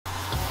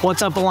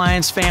What's up,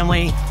 Alliance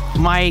family?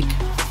 Mike,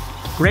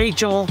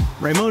 Rachel,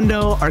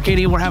 Raimundo,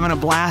 Arcadia, we're having a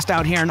blast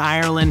out here in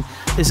Ireland.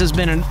 This has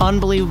been an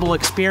unbelievable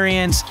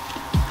experience.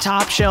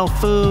 Top shelf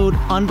food,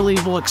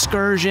 unbelievable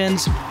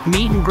excursions,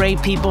 meeting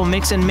great people,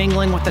 mixing,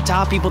 mingling with the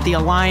top people at the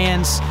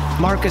Alliance,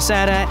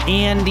 Marcusetta,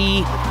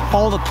 Andy,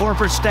 all the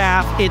corporate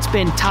staff. It's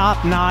been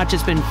top notch,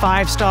 it's been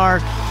 5-star.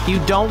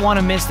 You don't want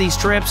to miss these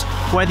trips.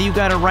 Whether you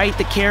got to write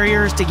the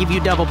carriers to give you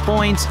double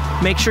points,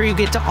 make sure you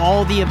get to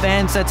all the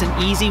events. That's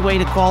an easy way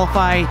to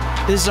qualify.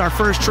 This is our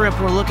first trip.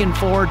 We're looking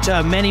forward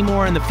to many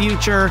more in the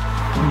future.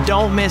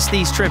 Don't miss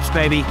these trips,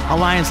 baby.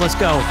 Alliance, let's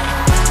go.